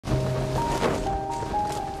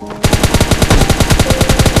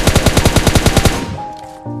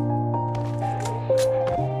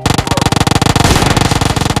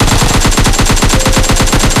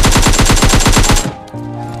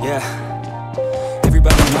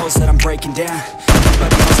knows that I'm breaking down.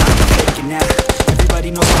 Everybody knows I ain't faking now.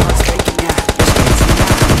 Everybody knows my heart's faking now. It's dancing now,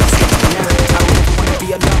 it's dancing now. I don't ever wanna be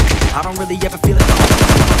alone. I don't really ever feel it alone.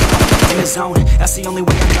 In the zone, that's the only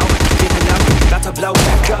way I know. Feeling up, about to blow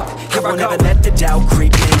back up. I won't ever let the doubt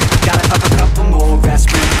creep in. Gotta pop a couple more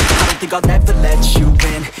aspirin. I don't think I'll ever let you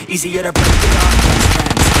in. Easier to break it off with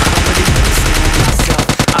friends. I don't really understand myself.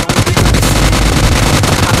 I don't really understand.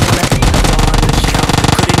 I don't wanna be the one to show.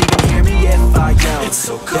 Couldn't even hear me if I yelled. It's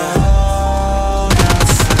so cold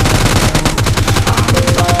outside. I'm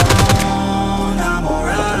alone, I'm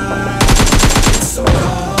alright. It's so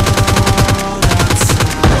cold outside.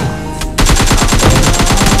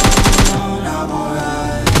 I'm alone, I'm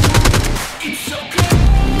alright. It's so cold.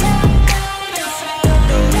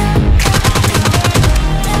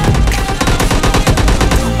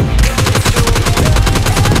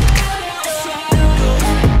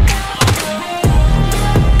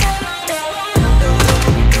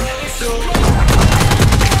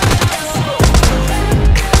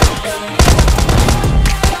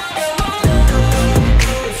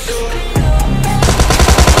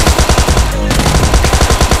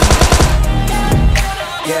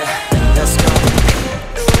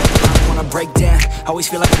 Always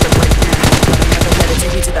feel like I can break now, but I'll never let it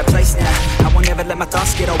take me to that place now. I won't ever let my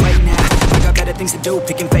thoughts get away now. I got better things to do,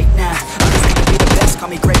 picking fate now. I just wanna be the best, call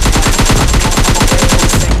me great now. I'm okay,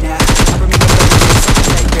 always say now. I remember things I can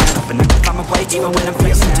take down. But never find my way, even when I'm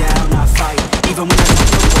feeling down. I fight, even when I don't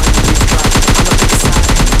know what is right. I'ma pick a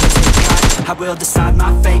side, never take pride. I will decide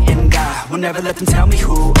my fate, and I will never let them tell me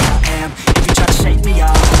who I am. If you try to shake me,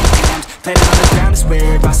 I'll be damned. Planet on the ground is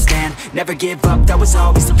where I stand. Never give up, that was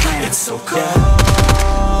always the plan. It's so cold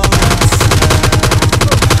outside.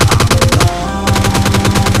 I'm alone,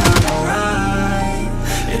 I'm alright.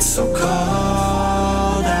 It's so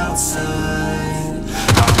cold outside.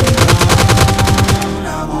 I'm alone,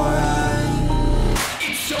 I'm alright.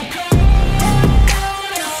 It's so cold.